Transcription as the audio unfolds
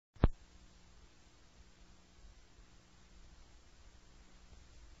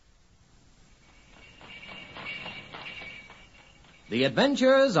The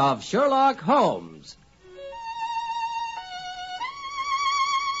Adventures of Sherlock Holmes.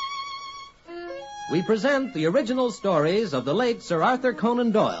 We present the original stories of the late Sir Arthur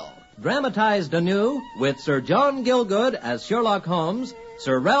Conan Doyle, dramatized anew with Sir John Gielgud as Sherlock Holmes,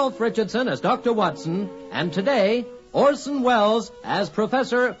 Sir Ralph Richardson as Dr. Watson, and today, Orson Welles as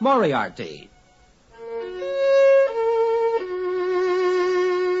Professor Moriarty.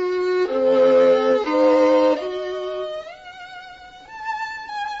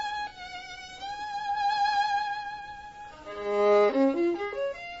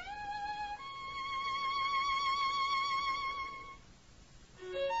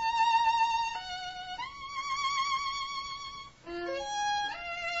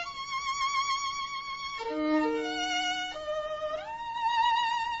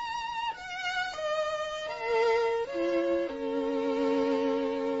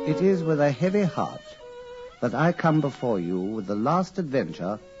 It is with a heavy heart that I come before you with the last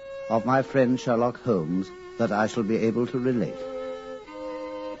adventure of my friend Sherlock Holmes that I shall be able to relate.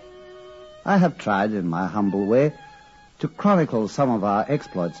 I have tried, in my humble way, to chronicle some of our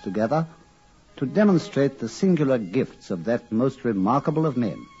exploits together, to demonstrate the singular gifts of that most remarkable of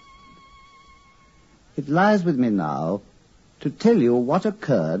men. It lies with me now to tell you what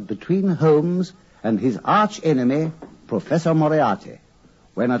occurred between Holmes and his arch-enemy, Professor Moriarty,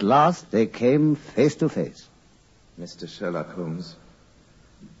 when at last they came face to face. Mr. Sherlock Holmes,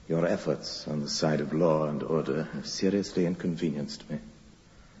 your efforts on the side of law and order have seriously inconvenienced me.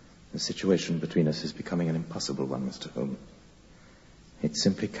 The situation between us is becoming an impossible one, Mr. Holmes. It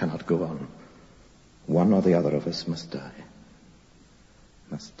simply cannot go on. One or the other of us must die.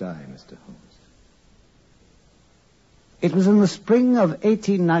 Must die, Mr. Holmes. It was in the spring of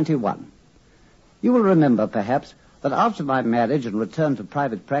 1891. You will remember, perhaps, that after my marriage and return to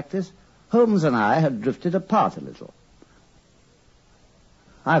private practice, Holmes and I had drifted apart a little.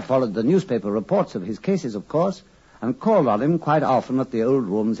 I followed the newspaper reports of his cases, of course, and called on him quite often at the old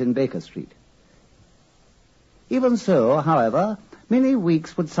rooms in Baker Street. Even so, however, many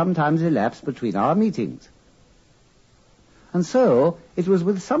weeks would sometimes elapse between our meetings. And so, it was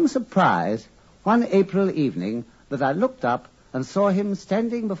with some surprise, one April evening, that I looked up and saw him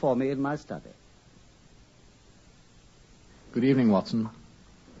standing before me in my study. Good evening, Watson.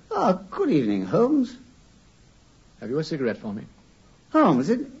 Oh, good evening, Holmes. Have you a cigarette for me? Holmes,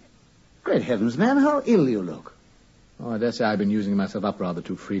 great heavens, man, how ill you look. Oh, I dare say I've been using myself up rather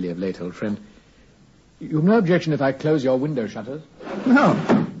too freely of late, old friend. You've no objection if I close your window shutters? No,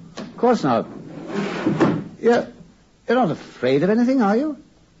 of course not. You're not afraid of anything, are you?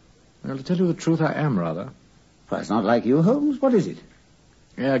 Well, to tell you the truth, I am rather. Well, it's not like you, Holmes. What is it?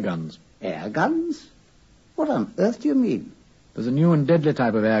 Air guns. Air guns? What on earth do you mean? There's a new and deadly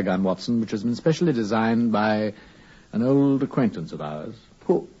type of air gun, Watson, which has been specially designed by an old acquaintance of ours.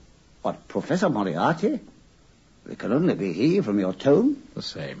 Who? What, Professor Moriarty? It can only be he from your tone. The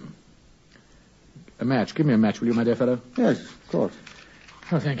same. A match. Give me a match, will you, my dear fellow? Yes, of course.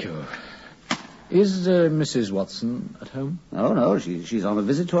 Oh, thank you. Is Mrs. Watson at home? No, she's on a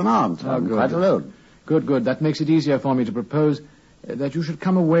visit to an aunt. I'm good. Quite alone. Good. That makes it easier for me to propose that you should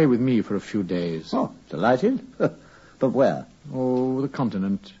come away with me for a few days. Oh, delighted. But where? Oh, the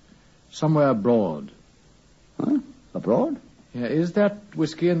continent. Somewhere abroad. Huh? Abroad? Yeah, is that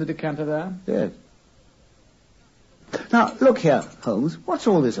whiskey in the decanter there? Yes. Now, look here, Holmes. What's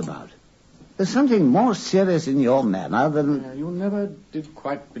all this about? There's something more serious in your manner than... You never did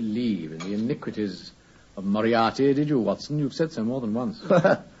quite believe in the iniquities of Moriarty, did you, Watson? You've said so more than once.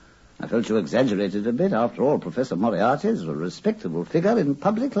 I felt you exaggerated a bit. After all, Professor Moriarty is a respectable figure in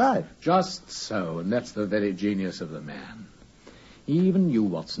public life. Just so, and that's the very genius of the man. Even you,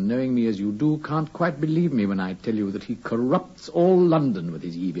 Watson, knowing me as you do, can't quite believe me when I tell you that he corrupts all London with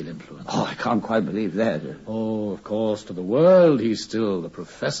his evil influence. Oh, I can't quite believe that. Oh, of course, to the world he's still the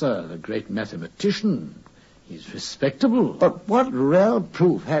professor, the great mathematician. He's respectable. But what real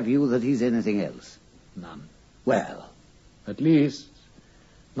proof have you that he's anything else? None. Well? At least,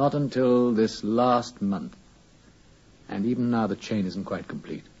 not until this last month. And even now the chain isn't quite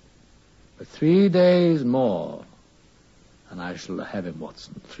complete. For 3 days more, and I shall have him,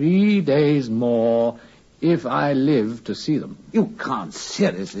 Watson. 3 days more, if I live to see them. You can't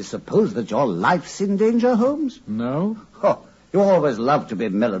seriously suppose that your life's in danger, Holmes? No? Oh, you always love to be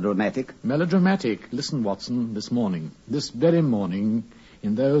melodramatic. Melodramatic? Listen, Watson, this very morning,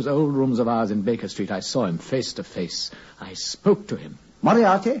 in those old rooms of ours in Baker Street, I saw him face to face. I spoke to him.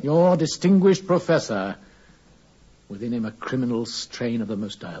 Moriarty? Your distinguished professor. Within him a criminal strain of the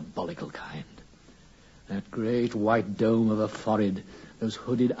most diabolical kind. That great white dome of a forehead, those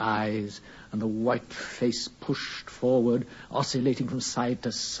hooded eyes, and the white face pushed forward, oscillating from side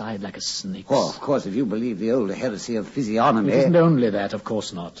to side like a snake's. Oh, of course, if you believe the old heresy of physiognomy... It isn't only that, of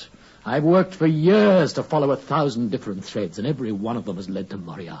course not. I've worked for years to follow 1,000 different threads, and every one of them has led to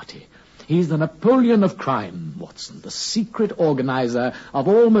Moriarty. He's the Napoleon of crime, Watson, the secret organizer of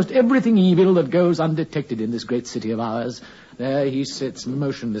almost everything evil that goes undetected in this great city of ours. There he sits,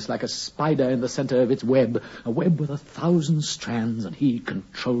 motionless like a spider in the center of its web, a web with 1,000 strands, and he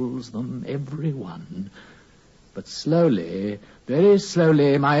controls them, every one. But slowly, very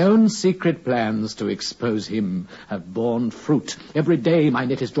slowly, my own secret plans to expose him have borne fruit. Every day my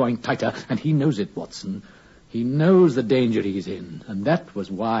net is drawing tighter, and he knows it, Watson. He knows the danger he's in, and that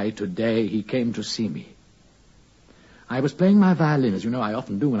was why today he came to see me. I was playing my violin, as you know I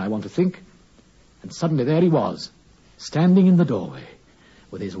often do when I want to think, and suddenly there he was, standing in the doorway,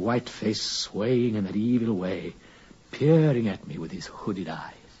 with his white face swaying in that evil way, peering at me with his hooded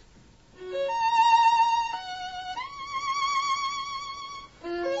eyes.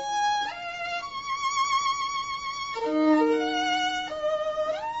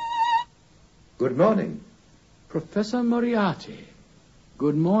 Good morning. Professor Moriarty,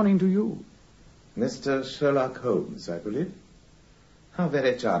 good morning to you. Mr. Sherlock Holmes, I believe. How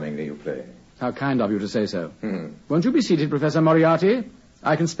very charmingly you play. How kind of you to say so. Won't you be seated, Professor Moriarty?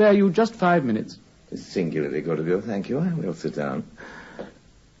 I can spare you just 5 minutes. Singularly good of you, thank you. I will sit down.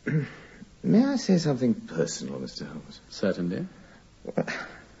 May I say something personal, Mr. Holmes? Certainly. Well,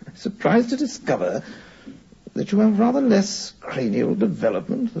 I'm surprised to discover that you have rather less cranial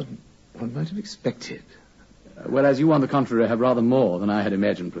development than one might have expected. Whereas you, on the contrary, have rather more than I had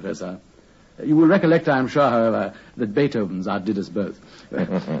imagined, Professor. You will recollect, I am sure, however, that Beethoven's outdid us both.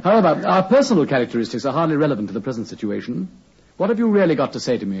 However, our personal characteristics are hardly relevant to the present situation. What have you really got to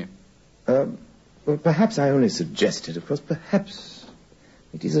say to me? Well, perhaps I only suggested, of course, perhaps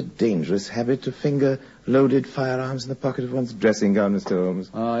it is a dangerous habit to finger loaded firearms in the pocket of one's dressing gown, Mr.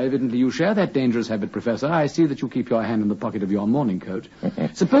 Holmes. Evidently you share that dangerous habit, Professor. I see that you keep your hand in the pocket of your morning coat.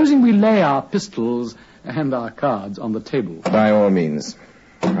 Supposing we lay our pistols and our cards on the table. By all means.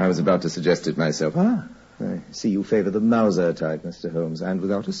 I was about to suggest it myself. I see you favor the Mauser type, Mr. Holmes, and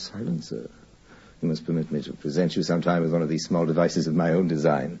without a silencer. You must permit me to present you sometime with one of these small devices of my own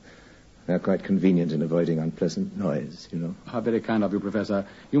design. They're quite convenient in avoiding unpleasant noise, you know. How very kind of you, Professor.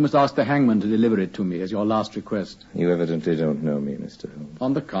 You must ask the hangman to deliver it to me as your last request. You evidently don't know me, Mr. Holmes.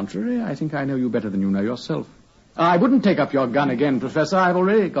 On the contrary, I think I know you better than you know yourself. I wouldn't take up your gun again, Professor. I've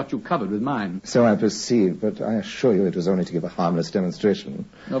already got you covered with mine. So I perceive, but I assure you it was only to give a harmless demonstration.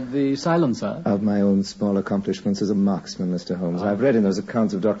 Of the silencer? Of my own small accomplishments as a marksman, Mr. Holmes. I've read in those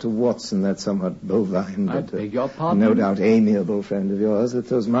accounts of Dr. Watson, that somewhat bovine, I but beg your pardon? no doubt amiable friend of yours, that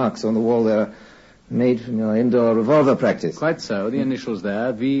those marks on the wall there are made from your indoor revolver practice. Quite so. The initials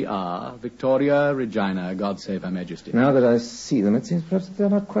there, V.R., Victoria Regina, God save Her Majesty. Now that I see them, it seems perhaps that they're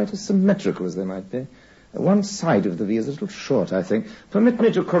not quite as symmetrical as they might be. One side of the V is a little short, I think. Permit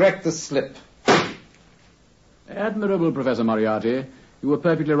me to correct the slip. Admirable, Professor Moriarty. You were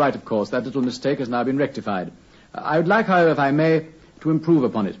perfectly right, of course. That little mistake has now been rectified. I would like, however, if I may, to improve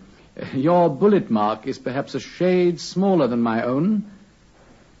upon it. Your bullet mark is perhaps a shade smaller than my own.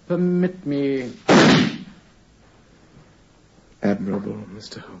 Permit me... Admirable,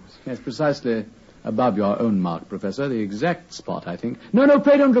 Mr. Holmes. Yes, precisely above your own mark, Professor. The exact spot, I think. No,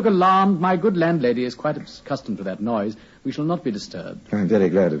 pray don't look alarmed. My good landlady is quite accustomed to that noise. We shall not be disturbed. I'm very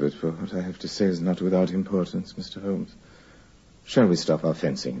glad of it, for what I have to say is not without importance, Mr. Holmes. Shall we stop our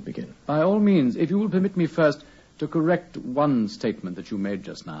fencing and begin? By all means, if you will permit me first to correct one statement that you made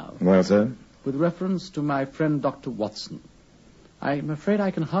just now. Well, sir? With reference to my friend Dr. Watson. I'm afraid I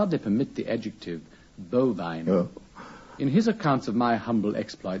can hardly permit the adjective bovine. Oh. In his accounts of my humble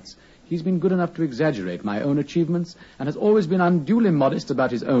exploits, he's been good enough to exaggerate my own achievements and has always been unduly modest about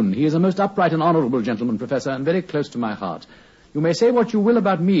his own. He is a most upright and honorable gentleman, Professor, and very close to my heart. You may say what you will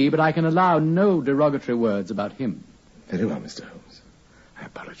about me, but I can allow no derogatory words about him. Very well, Mr. Holmes. I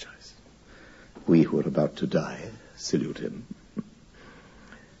apologize. We who are about to die salute him.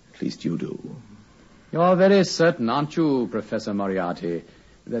 At least you do. You're very certain, aren't you, Professor Moriarty,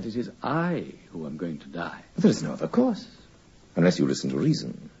 that it is I who am going to die? There is no other course, unless you listen to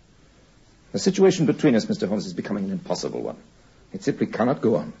reason. The situation between us, Mr. Holmes, is becoming an impossible one. It simply cannot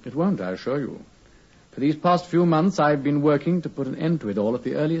go on. It won't, I assure you. For these past few months, I've been working to put an end to it all at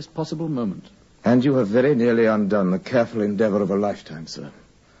the earliest possible moment. And you have very nearly undone the careful endeavor of a lifetime, sir.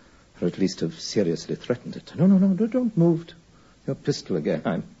 Or at least have seriously threatened it. No, don't move. Your pistol again.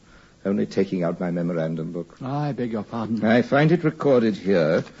 I'm only taking out my memorandum book. I beg your pardon. I find it recorded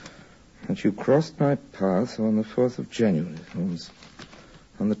here that you crossed my path on the 4th of January, Holmes.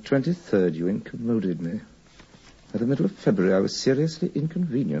 On the 23rd, you incommoded me. At the middle of February, I was seriously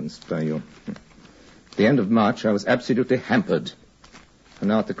inconvenienced by you. At the end of March, I was absolutely hampered. And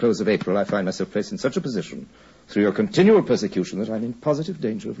now at the close of April, I find myself placed in such a position through your continual persecution that I'm in positive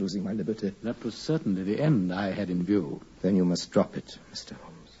danger of losing my liberty. That was certainly the end I had in view. Then you must drop it, Mr.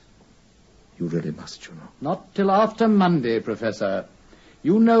 Holmes. You really must, you know. Not till after Monday, Professor.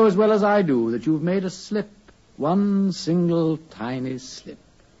 You know as well as I do that you've made a slip. One single tiny slip.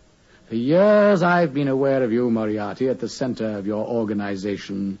 For years I've been aware of you, Moriarty, at the center of your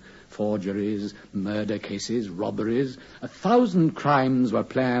organization. Forgeries, murder cases, robberies. 1,000 crimes were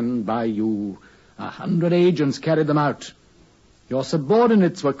planned by you. 100 agents carried them out. Your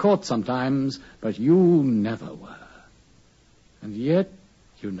subordinates were caught sometimes, but you never were. And yet,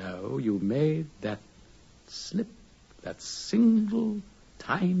 you know, you made that slip, that single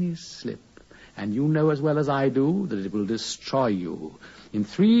tiny slip. And you know as well as I do that it will destroy you. In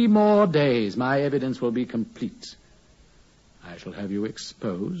 3 more days, my evidence will be complete. I shall have you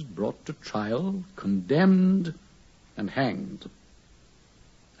exposed, brought to trial, condemned, and hanged.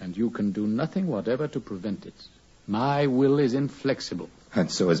 And you can do nothing whatever to prevent it. My will is inflexible.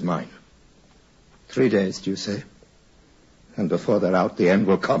 And so is mine. 3 days, do you say? And before they're out, the end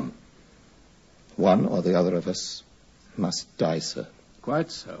will come. One or the other of us must die, sir.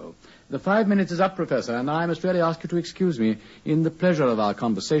 Quite so. The 5 minutes is up, Professor, and I must really ask you to excuse me. In the pleasure of our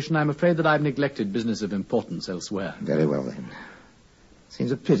conversation, I'm afraid that I've neglected business of importance elsewhere. Very well, then.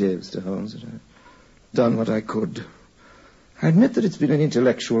 Seems a pity, Mr. Holmes, that I've done what I could. I admit that it's been an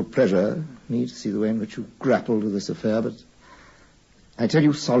intellectual pleasure, me to see the way in which you grappled with this affair, but I tell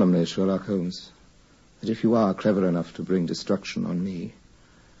you solemnly, Sherlock Holmes, that if you are clever enough to bring destruction on me,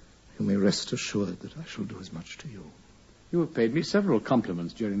 you may rest assured that I shall do as much to you. You have paid me several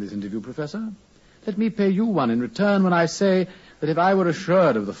compliments during this interview, Professor. Let me pay you one in return when I say that if I were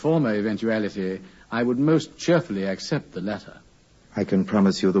assured of the former eventuality, I would most cheerfully accept the latter. I can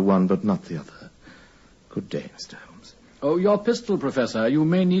promise you the one, but not the other. Good day, Mr. Holmes. Oh, your pistol, Professor. You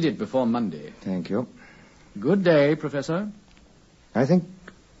may need it before Monday. Thank you. Good day, Professor. I think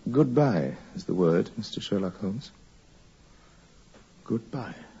goodbye is the word, Mr. Sherlock Holmes.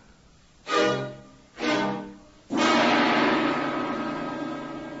 Goodbye.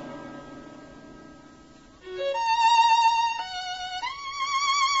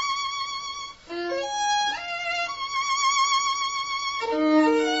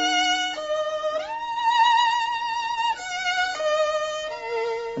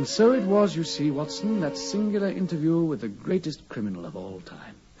 And so it was, you see, Watson, that singular interview with the greatest criminal of all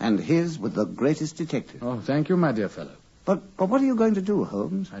time. And his with the greatest detective. Oh, thank you, my dear fellow. But what are you going to do,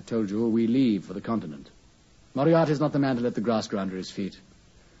 Holmes? I told you we leave for the continent. Moriarty's not the man to let the grass grow under his feet.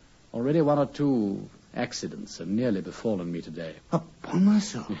 Already 1 or 2 accidents have nearly befallen me today. Upon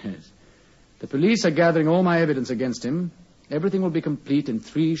myself. Yes. The police are gathering all my evidence against him. Everything will be complete in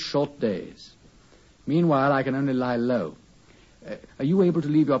 3 short days. Meanwhile, I can only lie low. Are you able to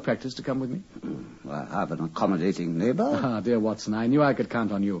leave your practice to come with me? Well, I have an accommodating neighbor. Ah, dear Watson, I knew I could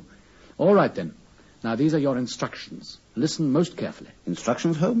count on you. All right, then. Now, these are your instructions. Listen most carefully.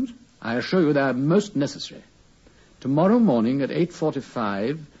 Instructions, Holmes? I assure you they are most necessary. Tomorrow morning at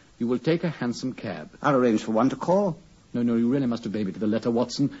 8:45, you will take a hansom cab. I'll arrange for one to call. No, you really must obey me to the letter,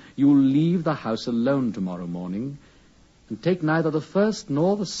 Watson. You'll leave the house alone tomorrow morning and take neither the first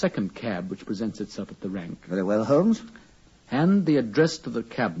nor the second cab which presents itself at the rank. Very well, Holmes. Hand the address to the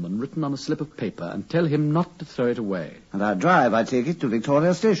cabman written on a slip of paper and tell him not to throw it away. And I drive, I take it, to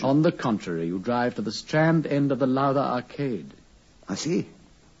Victoria Station. On the contrary, you drive to the Strand end of the Lowther Arcade. I see.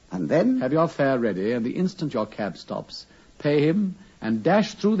 And then? Have your fare ready, and the instant your cab stops, pay him and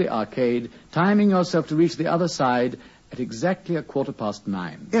dash through the arcade, timing yourself to reach the other side at exactly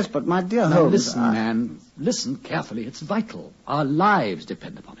 9:15. Yes, but my dear Now Holmes... listen, man. Listen carefully. It's vital. Our lives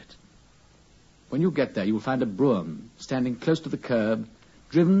depend upon it. When you get there, you will find a brougham standing close to the curb,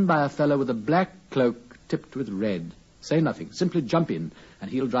 driven by a fellow with a black cloak tipped with red. Say nothing. Simply jump in,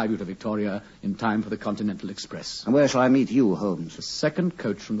 and he'll drive you to Victoria in time for the Continental Express. And where shall I meet you, Holmes? The second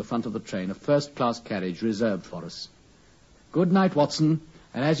coach from the front of the train, a first-class carriage reserved for us. Good night, Watson.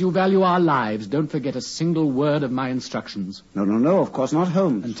 And as you value our lives, don't forget a single word of my instructions. No, of course not,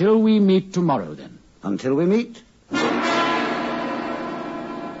 Holmes. Until we meet tomorrow, then. Until we meet?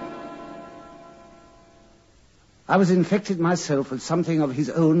 I was infected myself with something of his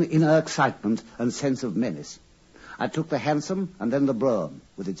own inner excitement and sense of menace. I took the hansom and then the brougham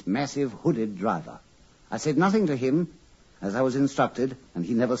with its massive hooded driver. I said nothing to him, as I was instructed, and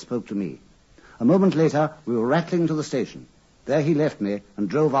he never spoke to me. A moment later, we were rattling to the station. There he left me and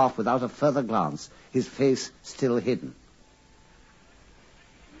drove off without a further glance, his face still hidden.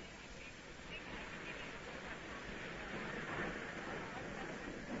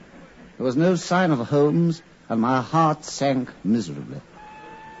 There was no sign of Holmes, and my heart sank miserably.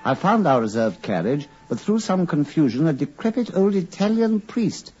 I found our reserved carriage, but through some confusion a decrepit old Italian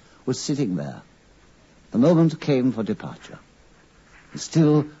priest was sitting there. The moment came for departure.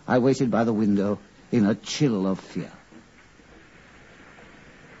 Still, I waited by the window in a chill of fear.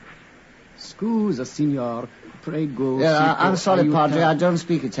 Scusa, signor. Prego. Yeah, I'm sorry, Padre. I don't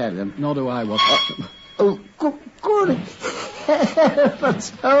speak Italian. Nor do I, Watson. Good heavens,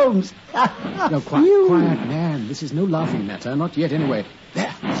 Holmes. No, quiet, man. This is no laughing matter. Not yet, anyway.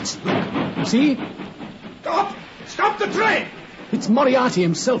 There, Watson, look. You see? Stop! Stop the train! It's Moriarty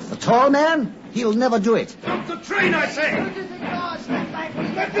himself. The tall man? He'll never do it. Stop the train, I say!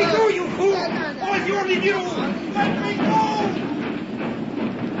 Let me go, you fool! All you only knew! Let me go!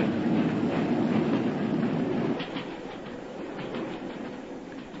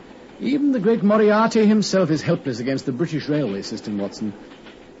 Even the great Moriarty himself is helpless against the British railway system, Watson.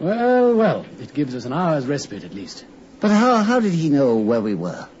 Well, it gives us an hour's respite at least. But how did he know where we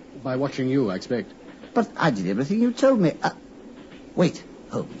were? By watching you, I expect. But I did everything you told me. Wait,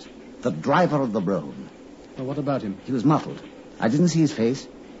 Holmes. The driver of the brougham. Well, what about him? He was muffled. I didn't see his face.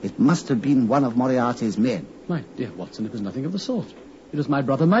 It must have been one of Moriarty's men. My dear Watson, it was nothing of the sort. It was my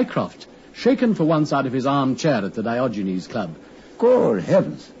brother Mycroft, shaken for one side of his armchair at the Diogenes Club. Good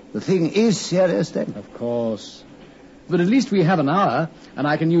heavens. The thing is serious, then? Of course. But at least we have an hour, and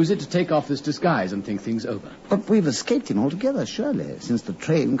I can use it to take off this disguise and think things over. But we've escaped him altogether, surely, since the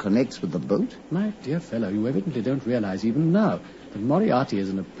train connects with the boat. My dear fellow, you evidently don't realize even now that Moriarty is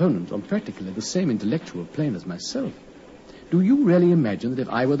an opponent on practically the same intellectual plane as myself. Do you really imagine that if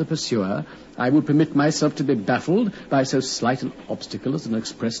I were the pursuer, I would permit myself to be baffled by so slight an obstacle as an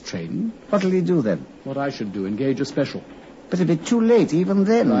express train? What'll he do, then? What I should do, engage a special. But it'll be too late even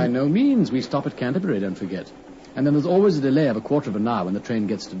then. By no means. We stop at Canterbury, don't forget. And then there's always a delay of a quarter of an hour when the train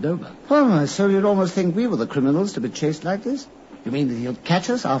gets to Dover. Oh, so you'd almost think we were the criminals to be chased like this? You mean that he'll catch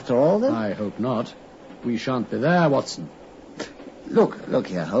us after all, then? I hope not. We shan't be there, Watson. Look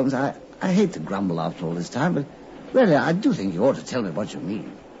here, Holmes. I hate to grumble after all this time, but really, I do think you ought to tell me what you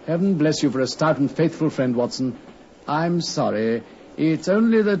mean. Heaven bless you for a stout and faithful friend, Watson. I'm sorry. It's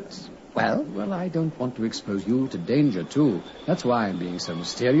only that... Well, I don't want to expose you to danger, too. That's why I'm being so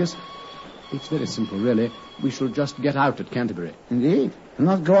mysterious. It's very simple, really. We shall just get out at Canterbury. Indeed. And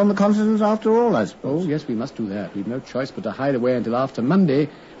not go on the continent after all, I suppose. Oh, yes, we must do that. We've no choice but to hide away until after Monday,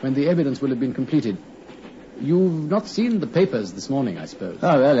 when the evidence will have been completed. You've not seen the papers this morning, I suppose.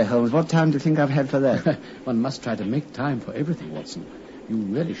 Oh, really, Holmes? What time do you think I've had for that? One must try to make time for everything, Watson. You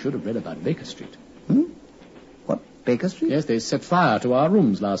really should have read about Baker Street. What, Baker Street? Yes, they set fire to our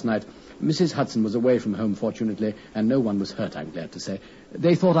rooms last night. Mrs. Hudson was away from home, fortunately, and no one was hurt, I'm glad to say.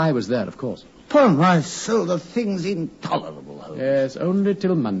 They thought I was there, of course. Upon my soul, the thing's intolerable, Holmes. Yes, only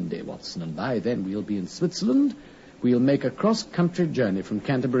till Monday, Watson, and by then we'll be in Switzerland. We'll make a cross-country journey from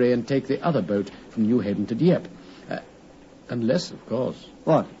Canterbury and take the other boat from New Haven to Dieppe. Unless, of course...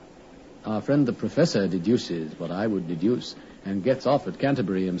 What? Our friend the professor deduces what I would deduce and gets off at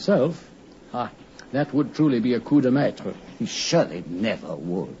Canterbury himself. That would truly be a coup de maître. He surely never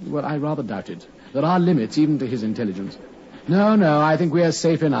would. Well, I rather doubt it. There are limits even to his intelligence. No, I think we are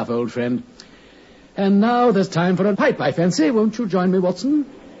safe enough, old friend. And now there's time for a pipe, I fancy. Won't you join me, Watson?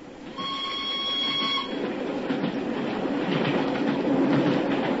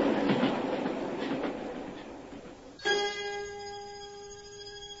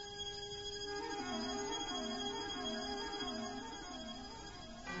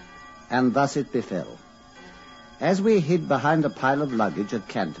 And thus it befell. As we hid behind a pile of luggage at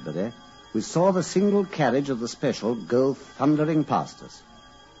Canterbury, we saw the single carriage of the special go thundering past us.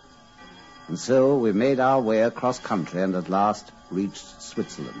 And so we made our way across country and at last reached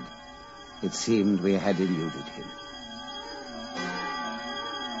Switzerland. It seemed we had eluded him.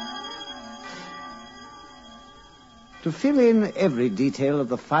 To fill in every detail of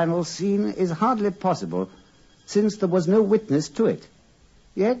the final scene is hardly possible, since there was no witness to it.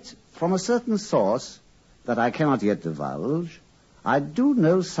 Yet, from a certain source that I cannot yet divulge, I do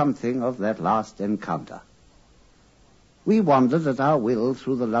know something of that last encounter. We wandered at our will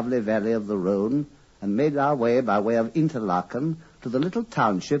through the lovely valley of the Rhone and made our way by way of Interlaken to the little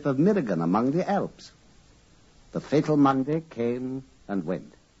township of Mirrigan among the Alps. The fatal Monday came and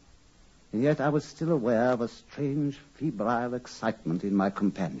went, and yet I was still aware of a strange, febrile excitement in my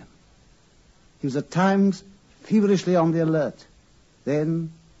companion. He was at times feverishly on the alert,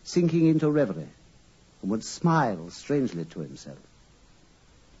 then sinking into reverie. and would smile strangely to himself.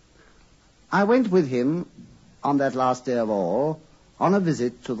 I went with him on that last day of all on a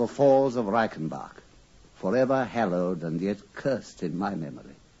visit to the falls of Reichenbach, forever hallowed and yet cursed in my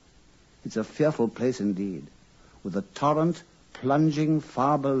memory. It's a fearful place indeed, with a torrent plunging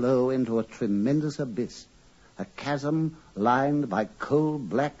far below into a tremendous abyss, a chasm lined by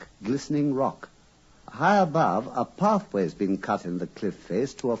coal-black, glistening rock. High above, a pathway's been cut in the cliff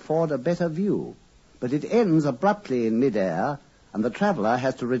face to afford a better view, but it ends abruptly in mid-air, and the traveller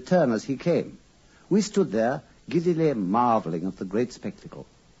has to return as he came. We stood there, giddily marvelling at the great spectacle.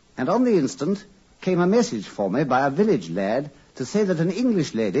 And on the instant came a message for me by a village lad to say that an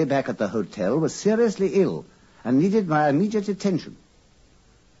English lady back at the hotel was seriously ill and needed my immediate attention.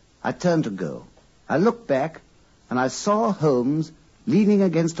 I turned to go. I looked back, and I saw Holmes leaning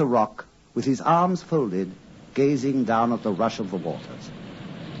against a rock with his arms folded, gazing down at the rush of the waters.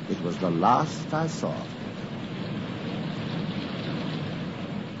 It was the last I saw.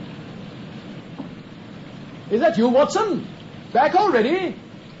 Is that you, Watson? Back already?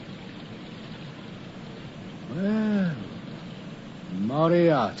 Well,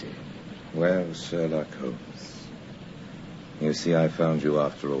 Moriarty. Well, Sherlock Holmes, you see, I found you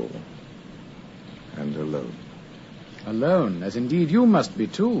after all. And alone. Alone, as indeed you must be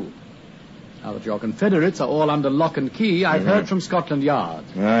too. Now that your Confederates are all under lock and key, I've heard from Scotland Yard.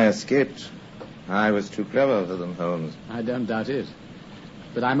 I escaped. I was too clever for them, Holmes. I don't doubt it.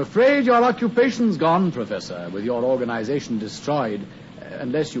 But I'm afraid your occupation's gone, Professor, with your organization destroyed,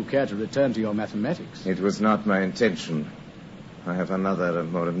 unless you care to return to your mathematics. It was not my intention. I have another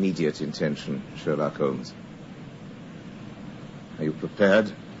and more immediate intention, Sherlock Holmes. Are you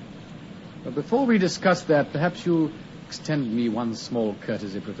prepared? But before we discuss that, perhaps you'll extend me one small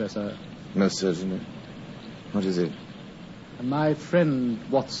courtesy, Professor. Most certainly. What is it? My friend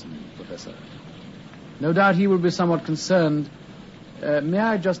Watson, Professor. No doubt he will be somewhat concerned. May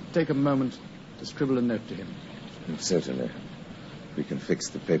I just take a moment to scribble a note to him? Certainly. We can fix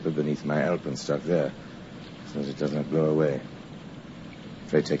the paper beneath my alpenstock there, so that it does not blow away.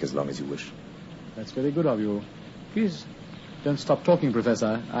 Pray take as long as you wish. That's very good of you. Please don't stop talking,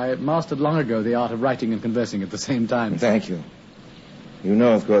 Professor. I mastered long ago the art of writing and conversing at the same time. Thank you. You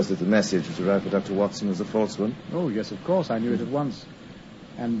know, of course, that the message which arrived for Dr. Watson was a false one? Oh, yes, of course. I knew it at once.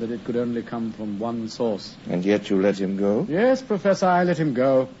 And that it could only come from one source. And yet you let him go? Yes, Professor, I let him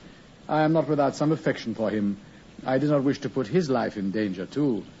go. I am not without some affection for him. I did not wish to put his life in danger,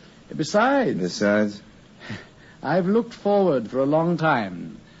 too. Besides? I've looked forward for a long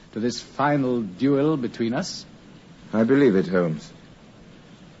time to this final duel between us. I believe it, Holmes.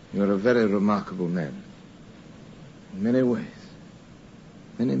 You're a very remarkable man. In many ways.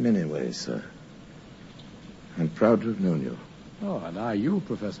 Many ways, sir. I'm proud to have known you. Oh, and are you,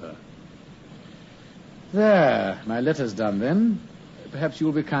 Professor? There, my letter's done then. Perhaps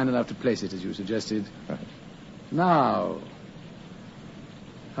you'll be kind enough to place it as you suggested. Right. Now,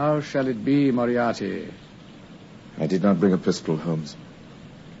 how shall it be, Moriarty? I did not bring a pistol, Holmes.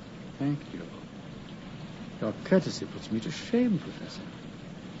 Thank you. Your courtesy puts me to shame, Professor.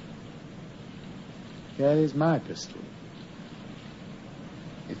 Here is my pistol.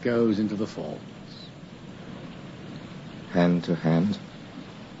 It goes into the falls. Hand to hand?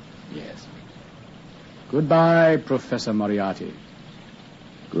 Yes. Goodbye, Professor Moriarty.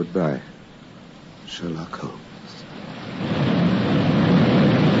 Goodbye, Sherlock Holmes.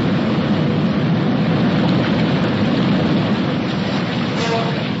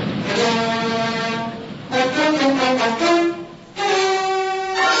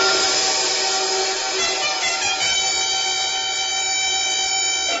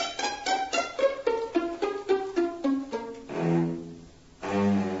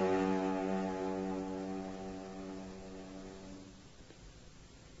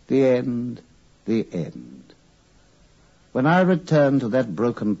 The end. When I returned to that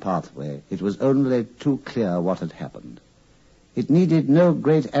broken pathway, it was only too clear what had happened. It needed no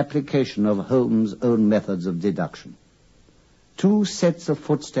great application of Holmes' own methods of deduction. 2 sets of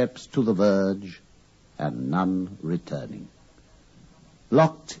footsteps to the verge, and none returning.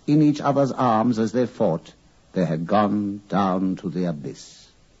 Locked in each other's arms as they fought, they had gone down to the abyss.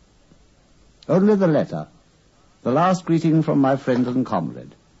 Only the letter, the last greeting from my friend and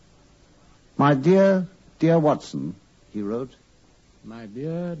comrade. My dear Watson, he wrote. My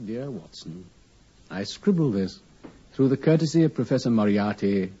dear Watson, I scribble this through the courtesy of Professor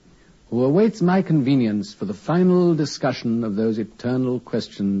Moriarty, who awaits my convenience for the final discussion of those eternal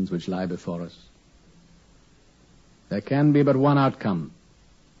questions which lie before us. There can be but one outcome,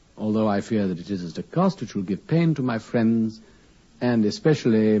 although I fear that it is at a cost which will give pain to my friends, and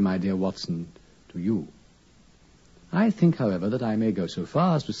especially, my dear Watson, to you. I think, however, that I may go so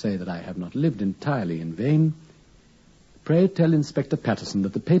far as to say that I have not lived entirely in vain. Pray tell Inspector Patterson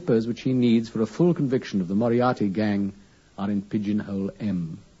that the papers which he needs for a full conviction of the Moriarty gang are in Pigeonhole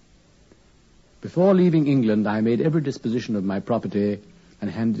M. Before leaving England, I made every disposition of my property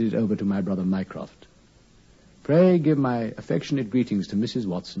and handed it over to my brother Mycroft. Pray give my affectionate greetings to Mrs.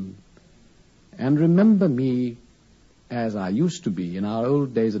 Watson, and remember me as I used to be in our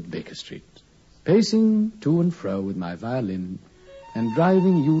old days at Baker Street, pacing to and fro with my violin and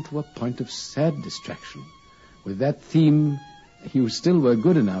driving you to a point of sad distraction with that theme you still were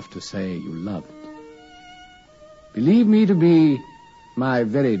good enough to say you loved. Believe me to be, my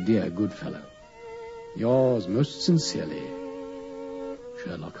very dear good fellow, yours most sincerely,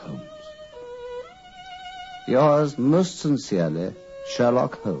 Sherlock Holmes. Yours most sincerely,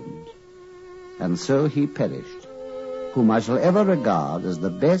 Sherlock Holmes. And so he perished, whom I shall ever regard as the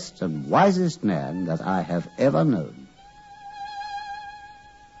best and wisest man that I have ever known.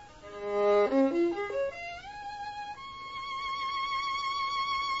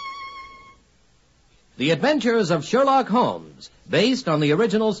 The Adventures of Sherlock Holmes, based on the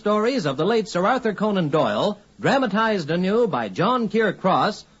original stories of the late Sir Arthur Conan Doyle, dramatized anew by John Keir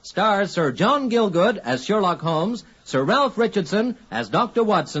Cross, stars Sir John Gielgud as Sherlock Holmes, Sir Ralph Richardson as Dr.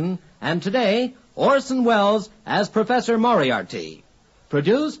 Watson, and today, Orson Welles as Professor Moriarty.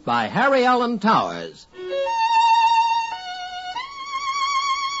 Produced by Harry Allen Towers.